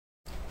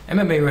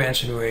MMA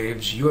Rants and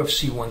Raves,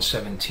 UFC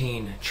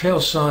 117, Chael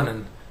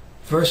Sonnen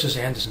versus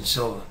Anderson da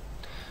Silva.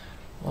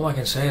 All I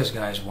can say is,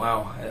 guys,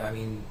 wow. I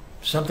mean,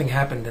 something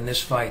happened in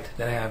this fight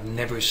that I have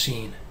never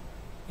seen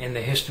in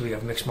the history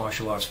of mixed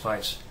martial arts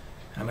fights.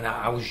 I mean,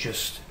 I was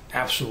just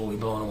absolutely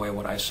blown away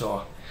what I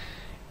saw.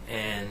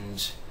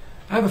 And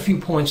I have a few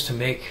points to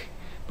make,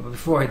 but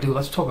before I do,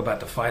 let's talk about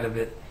the fight a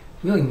bit.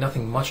 Really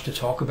nothing much to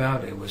talk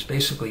about. It was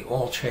basically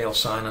all Chael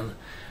Sonnen.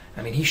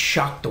 I mean, he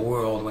shocked the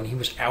world when he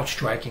was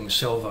outstriking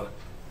Silva.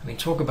 I mean,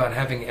 talk about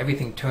having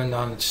everything turned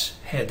on its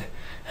head.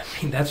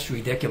 I mean, that's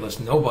ridiculous.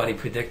 Nobody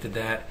predicted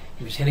that.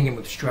 He was hitting him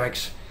with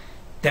strikes,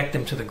 decked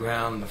him to the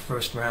ground in the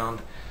first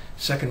round.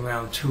 Second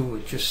round, too,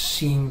 it just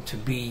seemed to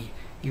be,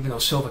 even though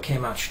Silva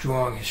came out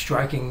strong, his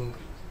striking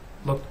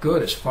looked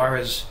good as far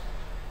as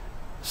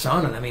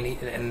Sonnen. I mean,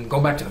 and go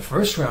back to the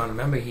first round,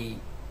 remember he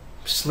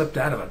slipped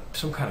out of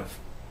some kind of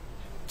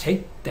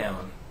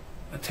takedown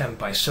attempt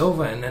by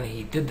Silva, and then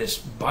he did this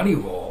body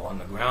roll on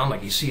the ground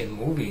like you see in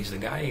movies. The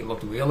guy, he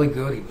looked really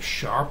good. He was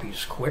sharp. He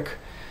was quick.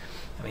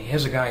 I mean,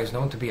 here's a guy who's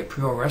known to be a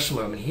pro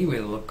wrestler. I mean, he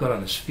really looked good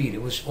on his feet.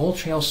 It was all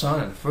Chael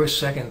Sonnen, first,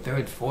 second,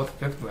 third, fourth,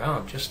 fifth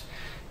round, just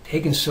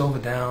taking Silva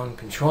down,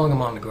 controlling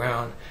him on the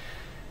ground.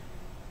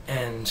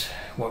 And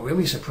what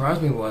really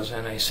surprised me was,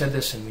 and I said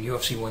this in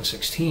UFC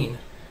 116,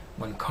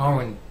 when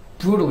Corin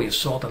brutally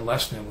assaulted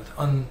Lesnar with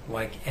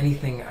unlike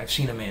anything I've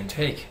seen a man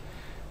take.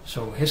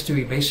 So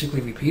history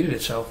basically repeated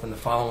itself in the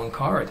following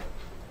card,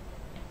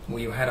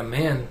 where you had a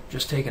man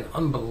just take an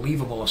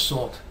unbelievable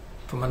assault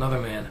from another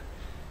man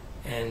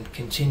and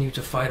continue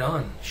to fight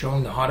on,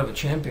 showing the heart of a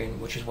champion,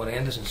 which is what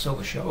Anderson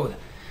Silva showed.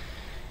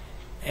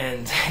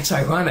 And it's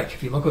ironic,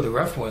 if you look who the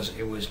ref was,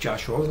 it was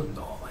Josh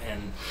Rosendahl.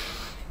 And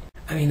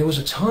I mean, there was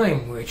a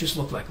time where it just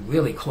looked like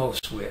really close,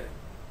 where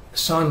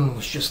Sonnen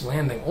was just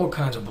landing all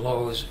kinds of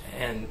blows,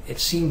 and it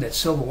seemed that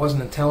Silva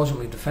wasn't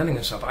intelligently defending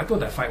himself. I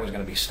thought that fight was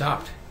going to be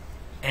stopped.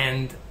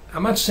 And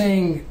I'm not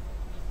saying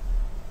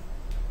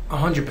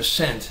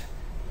 100%,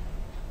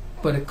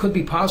 but it could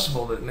be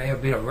possible that it may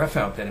have been a ref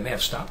out there that may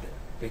have stopped it,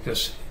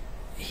 because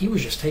he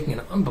was just taking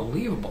an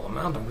unbelievable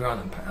amount of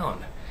ground and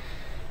pound.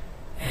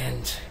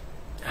 And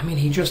I mean,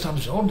 he just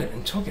absorbed it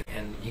and took it.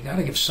 And you got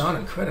to give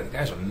Sonnen credit. The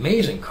guy's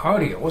amazing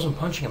cardio. Wasn't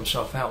punching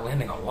himself out,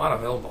 landing a lot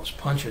of elbows,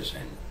 punches,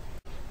 and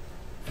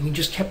I mean,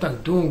 just kept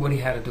on doing what he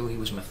had to do. He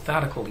was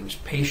methodical. He was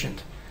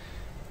patient.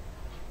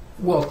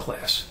 World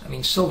class. I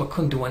mean, Silva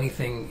couldn't do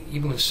anything.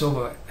 Even when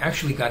Silva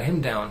actually got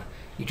him down,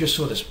 you just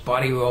saw this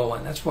body roll,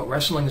 and that's what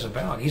wrestling is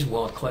about. He's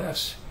world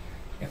class.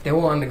 If they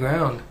were on the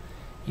ground,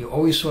 you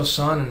always saw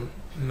Sonnen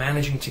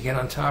managing to get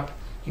on top.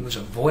 He was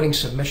avoiding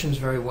submissions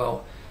very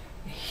well.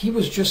 He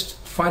was just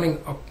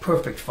fighting a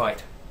perfect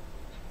fight.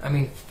 I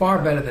mean, far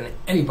better than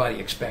anybody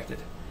expected.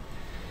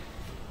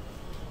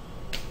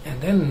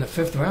 And then in the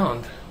fifth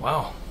round,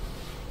 wow.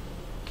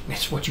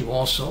 It's what you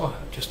all saw.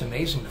 Just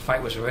amazing. The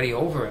fight was already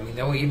over. I mean,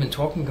 they were even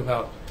talking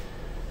about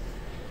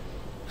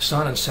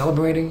Sonnen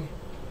celebrating,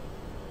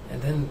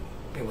 and then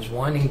it was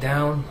winding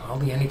down,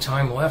 hardly any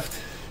time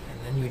left,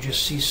 and then you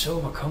just see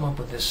Silva come up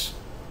with this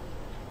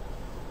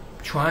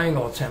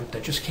triangle attempt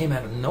that just came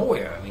out of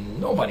nowhere. I mean,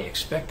 nobody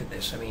expected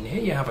this. I mean,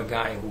 here you have a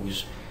guy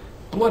who's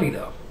bloodied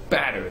up,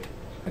 battered,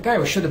 a guy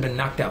who should have been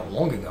knocked out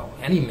long ago.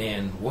 Any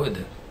man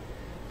would.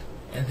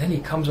 And then he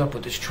comes up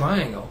with this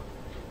triangle,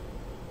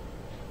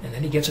 and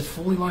then he gets it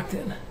fully locked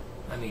in.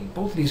 I mean,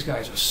 both of these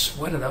guys are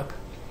sweated up.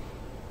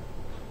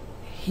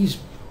 He's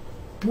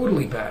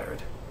brutally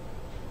battered,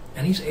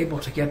 and he's able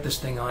to get this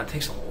thing on. It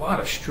takes a lot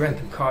of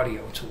strength and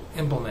cardio to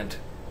implement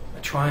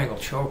a triangle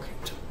choke,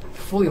 to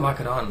fully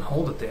lock it on and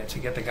hold it there to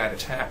get the guy to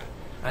tap.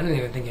 I didn't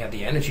even think he had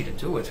the energy to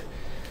do it.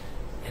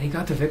 And he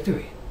got the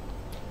victory.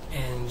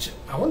 And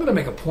I wanted to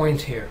make a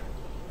point here.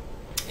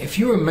 If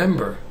you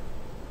remember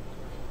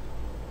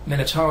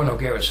Minotauro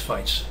Nogueira's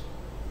fights,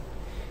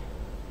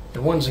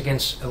 the ones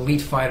against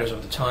elite fighters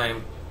of the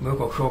time,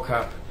 Mirko Cro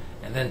Cop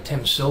and then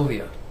Tim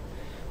Sylvia,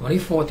 when he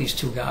fought these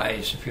two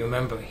guys, if you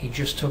remember, he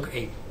just took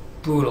a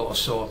brutal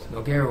assault.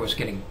 Nogueira was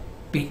getting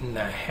beaten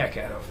the heck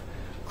out of.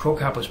 Cro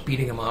Cop was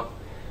beating him up.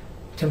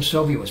 Tim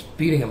Sylvia was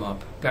beating him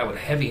up. Guy with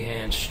heavy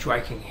hands,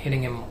 striking,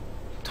 hitting him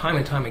time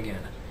and time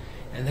again.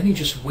 And then he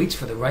just waits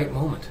for the right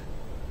moment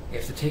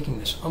after taking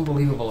this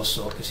unbelievable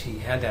assault, because he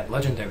had that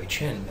legendary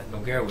chin that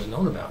Nogueira was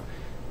known about.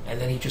 And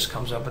then he just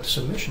comes up with a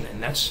submission,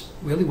 and that's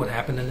really what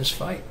happened in this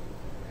fight.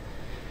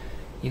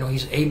 You know,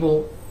 he's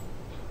able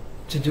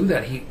to do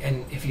that.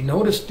 And if you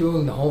notice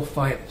during the whole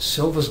fight,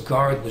 Silva's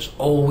guard was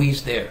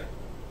always there.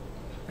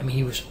 I mean,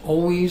 he was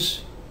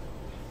always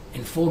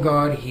in full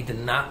guard. He did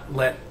not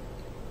let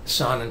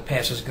Sonnen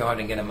pass his guard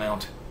and get him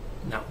out.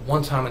 Not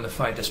one time in the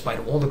fight,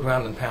 despite all the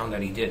ground and pound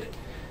that he did.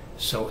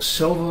 So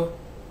Silva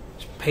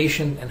is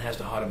patient and has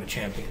the heart of a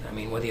champion. I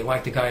mean, whether you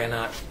like the guy or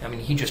not, I mean,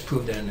 he just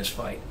proved it in this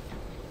fight.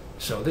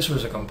 So this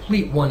was a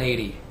complete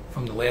 180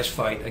 from the last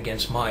fight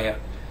against Maia.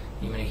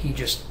 I mean, he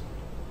just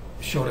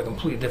showed a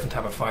completely different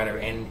type of fighter,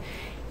 and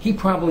he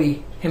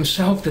probably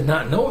himself did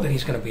not know that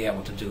he's going to be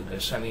able to do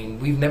this. I mean,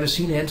 we've never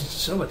seen Anderson da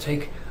Silva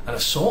take an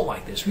assault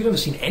like this. We've never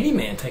seen any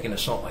man take an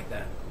assault like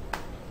that.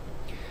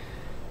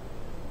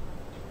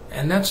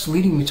 And that's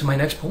leading me to my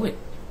next point.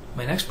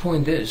 My next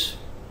point is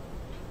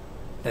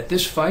that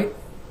this fight,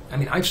 I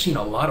mean, I've seen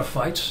a lot of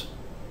fights.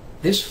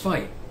 This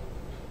fight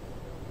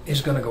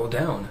is going to go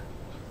down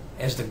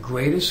as the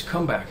greatest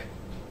comeback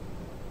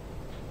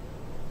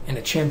in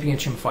a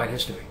championship fight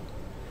history.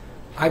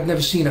 I've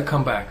never seen a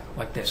comeback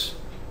like this,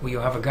 where you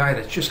have a guy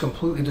that's just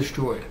completely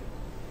destroyed,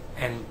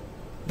 and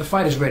the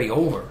fight is already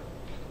over,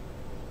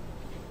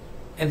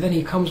 and then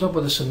he comes up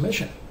with a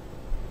submission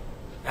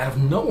out of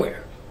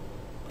nowhere.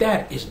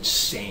 That is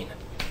insane.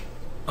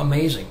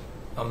 Amazing.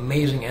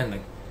 Amazing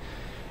ending.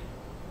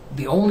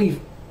 The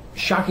only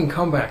shocking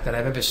comeback that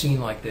I've ever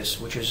seen like this,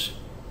 which is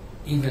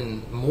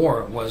even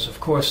more, was of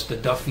course the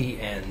Duffy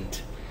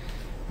and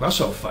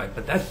Russo fight,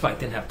 but that fight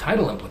didn't have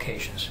title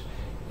implications,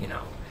 you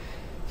know.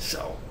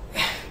 So,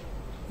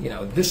 you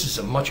know, this is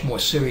a much more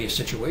serious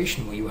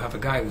situation where you have a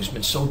guy who's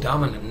been so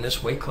dominant in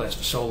this weight class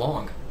for so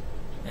long,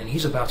 and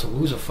he's about to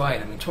lose a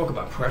fight. I mean, talk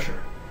about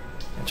pressure,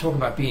 and talk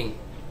about being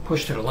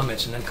pushed to the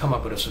limits and then come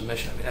up with a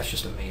submission. I mean, that's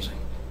just amazing.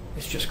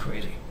 It's just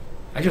crazy.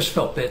 I just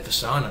felt bad for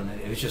Sonnen.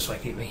 It was just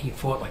like he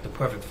fought like the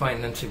perfect fight,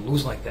 and then to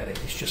lose like that,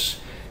 it's just,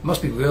 it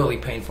must be really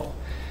painful.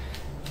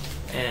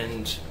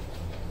 And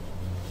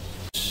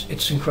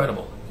it's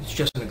incredible. It's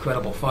just an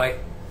incredible fight.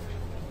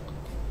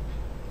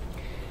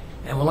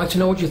 And we'd like to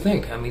know what you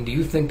think. I mean, do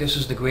you think this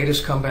is the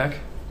greatest comeback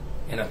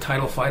in a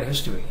title fight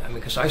history? I mean,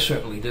 because I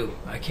certainly do.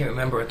 I can't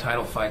remember a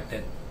title fight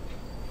that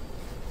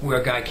where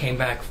a guy came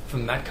back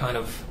from that kind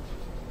of,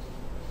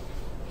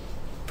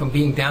 from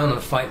being down in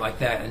a fight like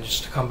that, and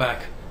just to come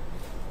back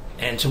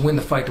and to win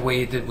the fight the way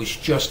he did was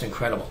just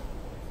incredible.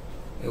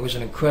 It was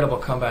an incredible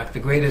comeback, the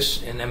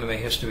greatest in MMA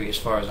history as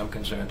far as I'm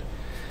concerned.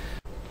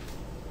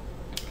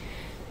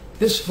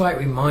 This fight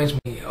reminds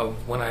me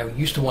of when I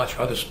used to watch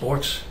other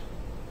sports,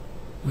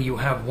 where you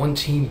have one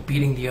team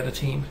beating the other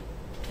team,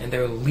 and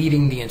they're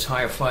leading the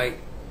entire fight,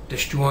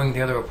 destroying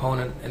the other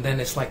opponent, and then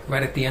it's like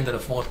right at the end of the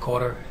fourth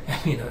quarter,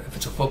 I mean, if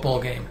it's a football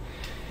game,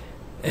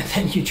 and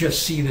then you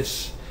just see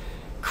this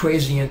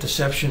crazy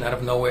interception out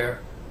of nowhere,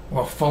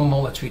 or a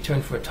fumble that's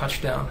returned for a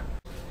touchdown.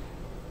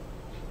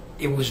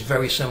 It was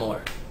very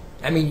similar.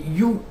 I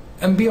mean,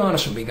 and be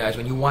honest with me, guys,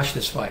 when you watch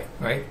this fight,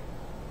 right?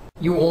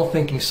 You all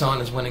thinking Son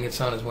is winning it,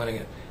 Son is winning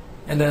it.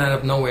 And then out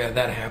of nowhere,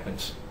 that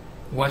happens.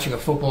 Watching a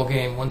football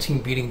game, one team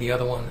beating the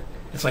other one.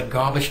 It's like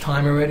garbage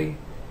time already,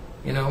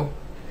 you know?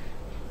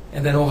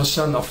 And then all of a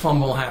sudden, a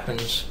fumble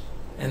happens,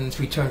 and it's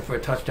returned for a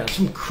touchdown.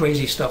 Some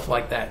crazy stuff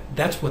like that.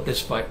 That's what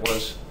this fight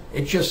was.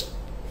 It just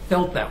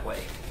felt that way.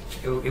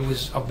 It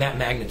was of that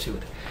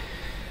magnitude.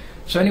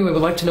 So anyway, we'd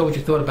like to know what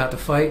you thought about the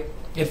fight.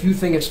 If you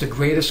think it's the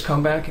greatest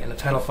comeback in the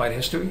title fight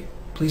history,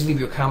 please leave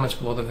your comments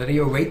below the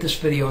video. Rate this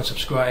video and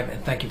subscribe,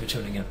 and thank you for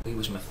tuning in. He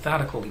was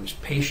methodical, he was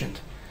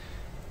patient,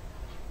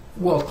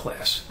 world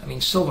class. I mean,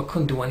 Silva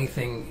couldn't do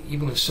anything.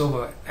 Even when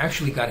Silva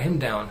actually got him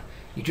down,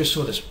 you just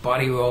saw this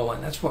body roll,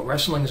 and that's what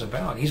wrestling is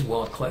about. He's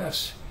world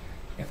class.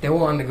 If they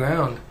were on the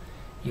ground,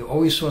 you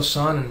always saw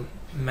Sonnen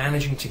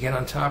managing to get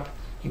on top.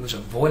 He was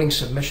avoiding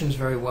submissions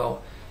very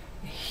well.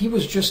 He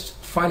was just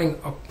fighting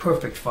a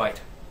perfect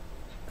fight.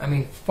 I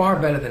mean, far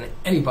better than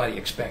anybody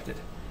expected.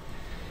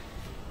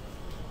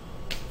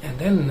 And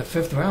then in the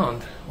fifth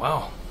round,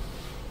 wow,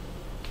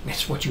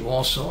 it's what you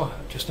all saw.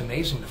 Just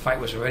amazing. The fight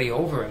was already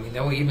over. I mean,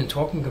 they were even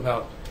talking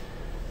about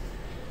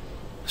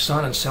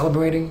Sonnen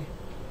celebrating,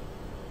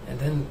 and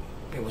then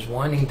it was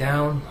winding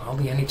down,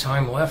 hardly any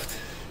time left,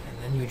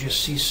 and then you just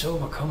see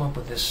Silva come up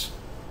with this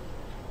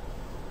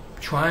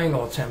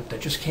triangle attempt that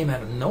just came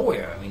out of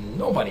nowhere. I mean,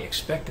 nobody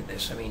expected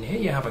this. I mean, here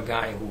you have a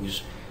guy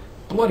who's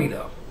bloodied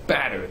up,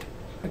 battered,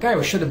 a guy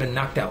who should have been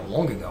knocked out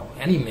long ago.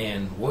 Any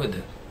man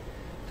would.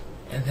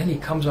 And then he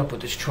comes up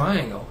with this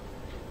triangle,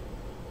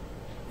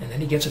 and then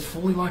he gets it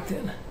fully locked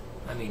in.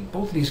 I mean,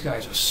 both of these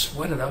guys are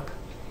sweated up.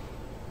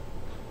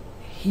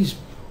 He's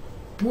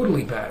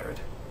brutally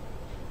battered,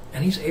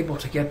 and he's able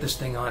to get this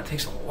thing on. It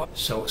takes a lot.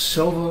 So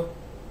Silva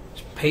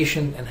is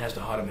patient and has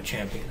the heart of a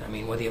champion. I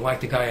mean, whether you like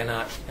the guy or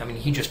not, I mean,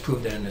 he just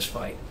proved it in this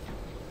fight.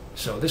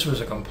 So this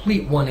was a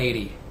complete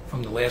 180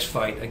 from the last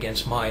fight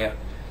against Maia.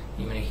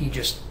 I mean, he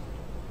just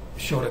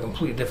showed a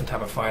completely different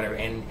type of fighter,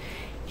 and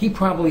he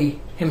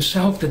probably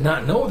himself did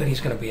not know that he's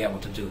going to be able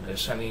to do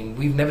this. I mean,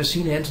 we've never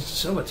seen Anderson da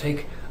Silva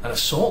take an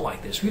assault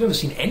like this. We've never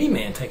seen any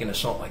man take an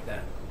assault like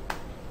that.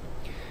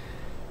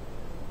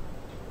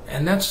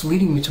 And that's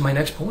leading me to my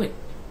next point.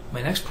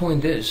 My next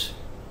point is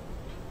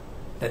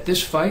that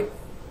this fight,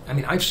 I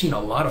mean, I've seen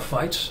a lot of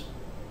fights.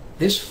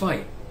 This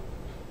fight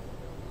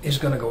is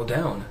going to go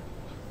down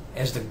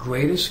as the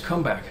greatest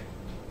comeback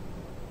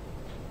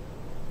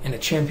in a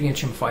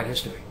championship fight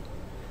history.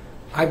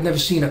 I've never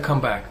seen a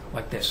comeback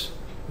like this,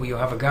 where you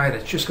have a guy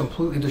that's just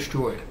completely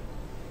destroyed,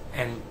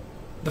 and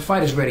the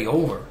fight is already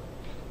over,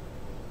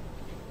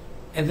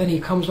 and then he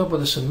comes up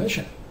with a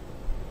submission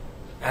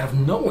out of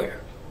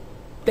nowhere.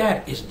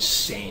 That is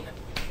insane.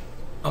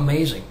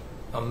 Amazing.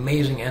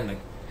 Amazing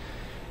ending.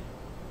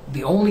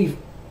 The only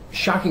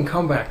shocking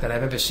comeback that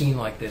I've ever seen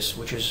like this,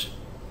 which is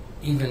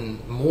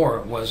even more,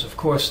 was of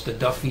course the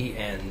Duffy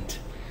and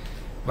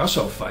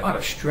Russell fight. A lot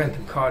of strength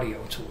and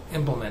cardio to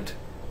implement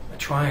a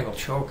triangle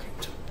choke,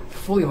 to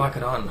fully lock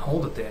it on and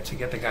hold it there to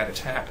get the guy to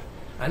tap.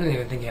 I didn't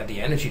even think he had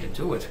the energy to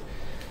do it.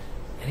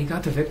 And he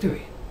got the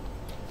victory.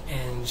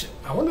 And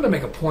I wanted to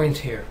make a point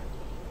here.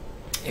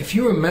 If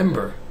you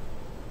remember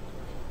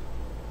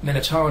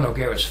Minotauro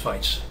Nogueira's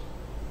fights,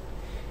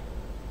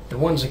 the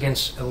ones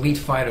against elite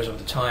fighters of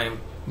the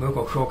time,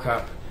 Mirko Cro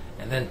Cop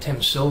and then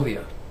Tim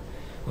Sylvia,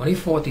 when he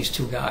fought these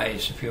two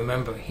guys, if you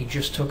remember, he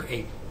just took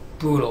a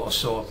brutal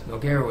assault.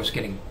 Nogueira was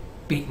getting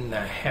beaten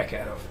the heck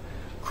out of.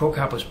 Cro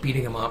Cop was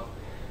beating him up.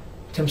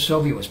 Tim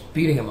Sylvia was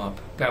beating him up.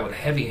 Guy with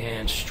heavy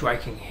hands,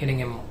 striking, hitting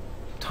him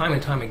time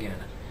and time again.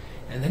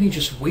 And then he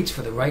just waits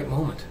for the right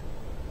moment.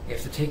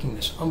 After taking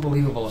this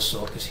unbelievable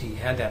assault, because he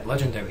had that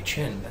legendary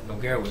chin that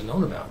Nogueira was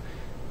known about,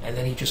 and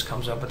then he just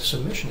comes up with a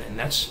submission. And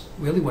that's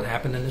really what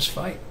happened in this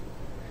fight.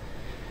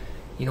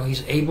 You know,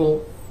 he's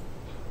able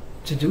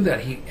to do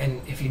that.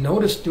 And if you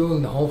notice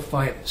during the whole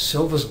fight,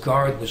 Silva's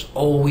guard was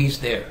always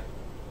there.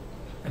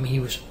 I mean, he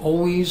was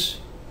always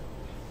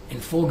in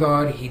full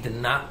guard. He did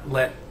not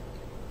let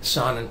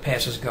Sonnen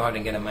pass his guard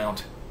and get him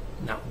out.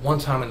 Not one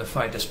time in the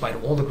fight,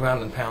 despite all the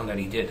ground and pound that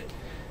he did.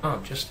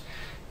 Just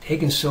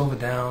taking Silva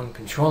down,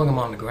 controlling him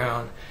on the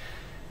ground.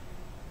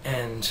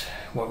 And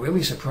what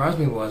really surprised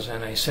me was,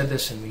 and I said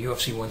this in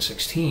UFC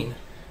 116,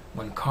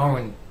 when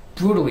Corin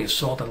brutally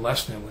assaulted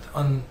Lesnar with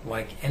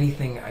unlike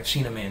anything I've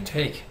seen a man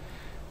take.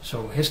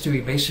 So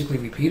history basically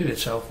repeated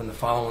itself in the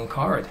following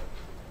card,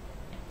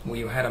 where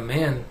you had a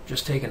man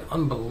just take an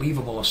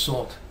unbelievable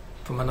assault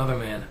from another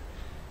man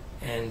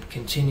and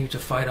continue to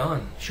fight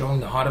on, showing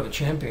the heart of a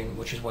champion,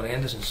 which is what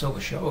Anderson da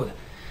Silva showed.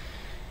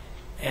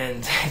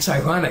 And it's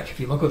ironic, if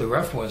you look who the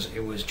ref was,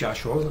 it was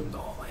Josh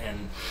Rosendahl.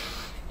 And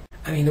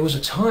I mean, there was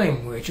a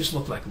time where it just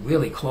looked like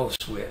really close,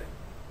 where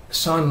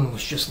Sonnen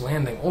was just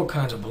landing all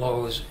kinds of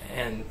blows,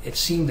 and it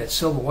seemed that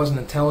Silva wasn't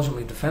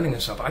intelligently defending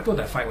himself. I thought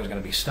that fight was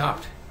going to be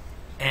stopped.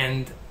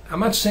 And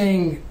I'm not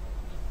saying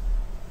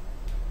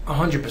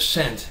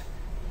 100%,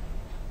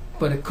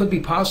 but it could be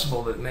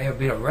possible that it may have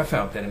been a ref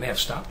out there that may have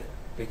stopped it,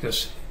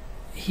 because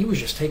he was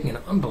just taking an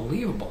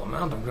unbelievable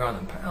amount of ground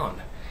and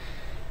pound.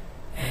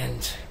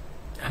 And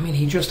I mean,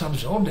 he just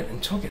absorbed it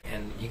and took it.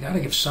 And you got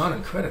to give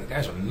Sonnen credit. The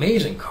guy's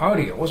amazing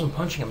cardio. Wasn't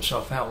punching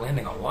himself out,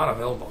 landing a lot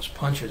of elbows,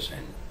 punches,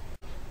 and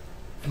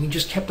I mean,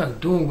 just kept on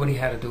doing what he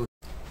had to do.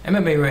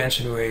 MMA Rants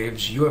and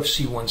Raves,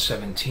 UFC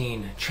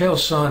 117, Chael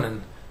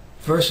Sonnen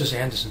versus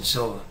Anderson da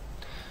Silva.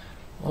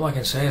 All I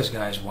can say is,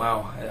 guys,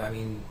 wow. I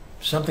mean,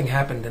 something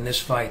happened in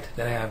this fight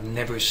that I have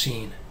never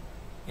seen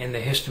in the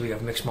history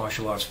of mixed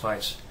martial arts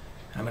fights.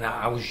 I mean,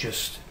 I was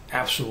just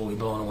absolutely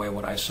blown away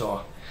what I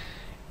saw.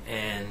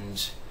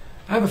 And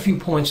I have a few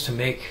points to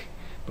make,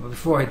 but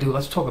before I do,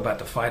 let's talk about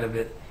the fight a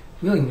bit.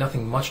 Really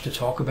nothing much to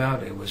talk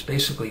about. It was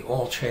basically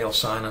all Chael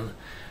Sonnen.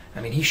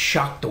 I mean, he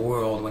shocked the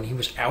world when he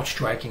was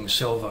outstriking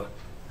Silva.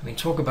 I mean,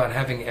 talk about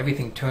having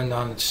everything turned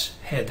on its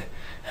head.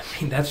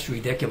 I mean, that's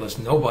ridiculous.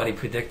 Nobody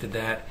predicted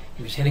that.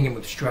 He was hitting him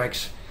with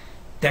strikes,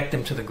 decked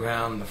him to the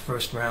ground in the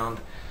first round.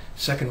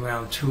 Second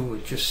round, too,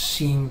 it just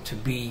seemed to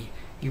be,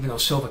 even though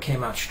Silva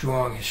came out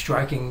strong, his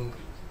striking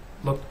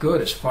looked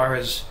good as far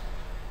as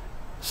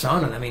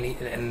Sonnen. I mean,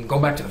 and go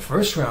back to the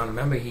first round,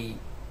 remember he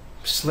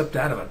slipped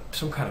out of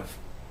some kind of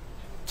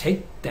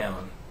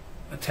takedown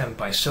attempt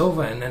by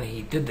Silva, and then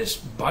he did this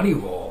body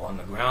roll on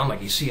the ground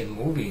like you see in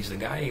movies. The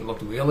guy, he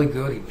looked really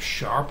good. He was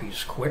sharp. He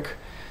was quick.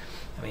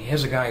 I mean,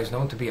 here's a guy who's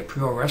known to be a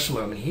pro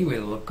wrestler. I mean, he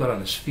really looked good on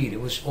his feet. It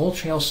was all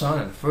Chael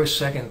Sonnen, first,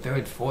 second,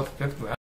 third, fourth, fifth round.